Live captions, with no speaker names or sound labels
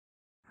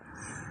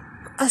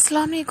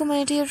Assalamu alaikum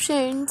my dear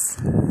friends.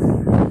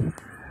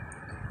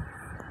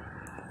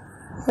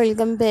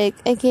 Welcome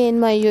back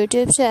again my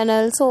YouTube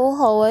channel. So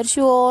how are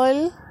you all?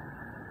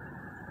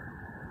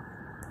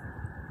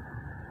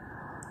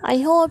 I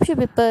hope you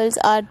people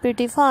are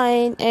pretty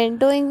fine and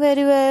doing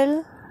very well.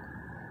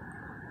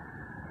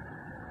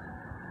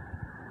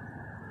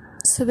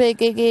 So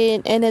back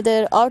again another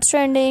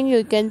outstanding,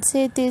 you can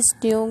see this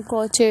new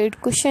crochet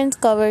cushions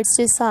covers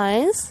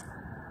designs.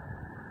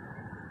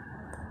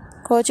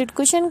 Crochet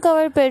cushion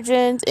cover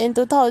patterns in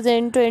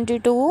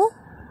 2022.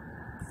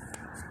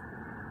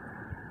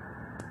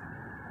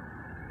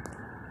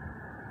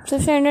 So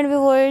friends and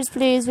viewers,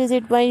 please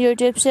visit my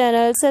YouTube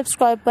channel,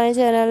 subscribe my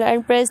channel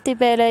and press the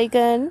bell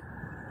icon.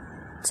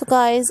 So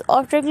guys,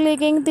 after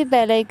clicking the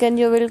bell icon,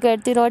 you will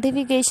get the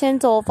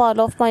notifications of all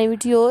of my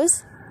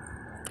videos.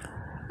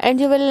 And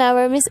you will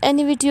never miss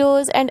any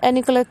videos and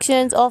any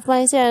collections of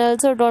my channel.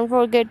 So don't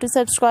forget to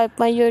subscribe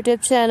my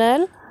YouTube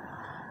channel.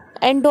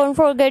 And don't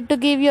forget to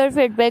give your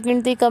feedback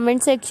in the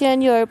comment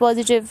section. Your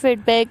positive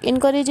feedback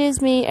encourages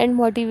me and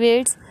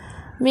motivates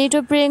me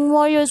to bring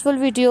more useful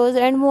videos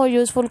and more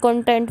useful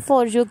content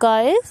for you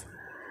guys.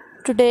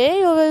 Today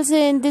you will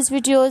see in this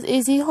videos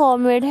easy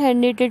homemade hand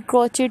knitted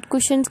crochet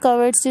cushions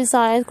covers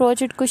designs,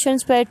 crochet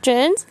cushions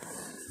patterns.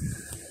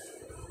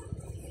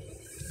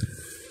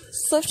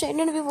 So friends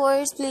and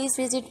viewers, please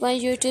visit my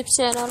YouTube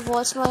channel,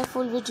 watch my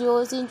full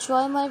videos,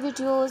 enjoy my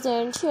videos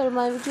and share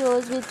my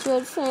videos with your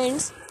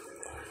friends,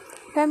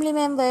 family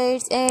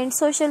members and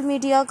social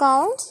media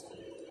accounts.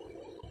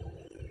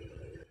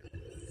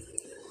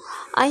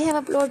 I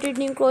have uploaded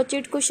new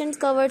crochet cushions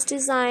covers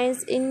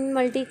designs in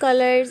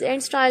multicolors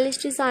and stylish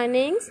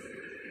designings.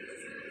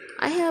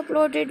 I have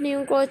uploaded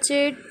new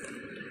crochet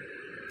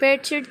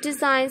bedsheet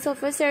designs,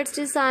 sofa sets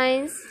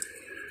designs,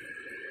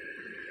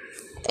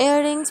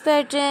 earrings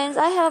patterns.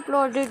 I have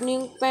uploaded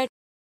new patterns.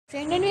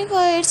 Friends and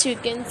viewers, you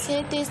can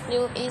see this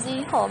new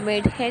easy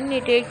homemade hand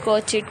knitted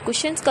crochet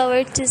cushions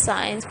covered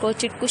designs,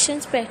 crochet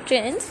cushions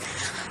patterns.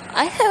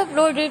 I have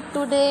uploaded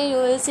today. You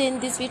will see in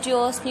this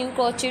videos new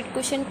crochet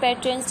cushion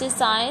patterns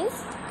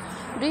designs.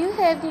 Do you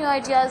have new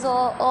ideas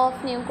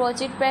of new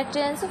crochet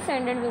patterns? So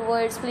friends and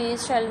viewers,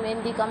 please tell me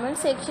in the comment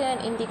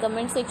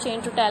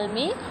section to tell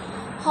me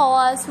how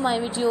was my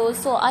videos.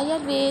 So I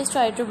always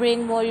try to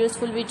bring more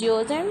useful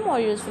videos and more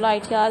useful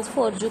ideas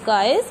for you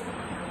guys.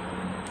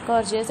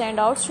 Gorgeous and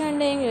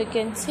outstanding, you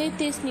can see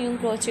these new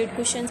crochet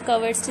cushions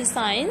covers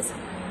designs.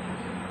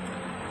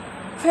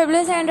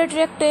 Fabulous and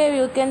attractive,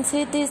 you can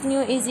see these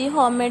new easy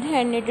homemade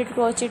hand knitted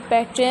crochet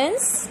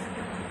patterns.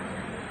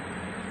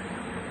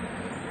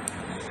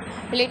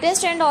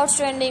 Latest and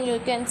outstanding, you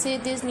can see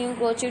these new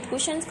crochet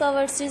cushions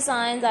covers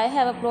designs. I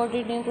have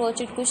uploaded new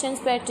crochet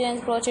cushions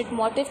patterns, crochet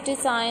motif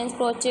designs,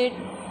 crochet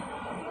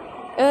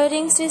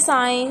earrings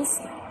designs.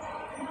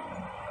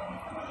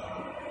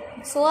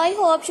 So I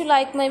hope you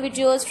like my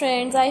videos,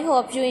 friends. I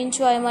hope you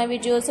enjoy my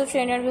videos. So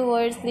friends and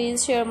viewers,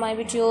 please share my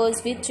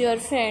videos with your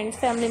friends,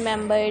 family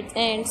members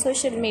and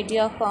social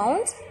media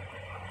accounts.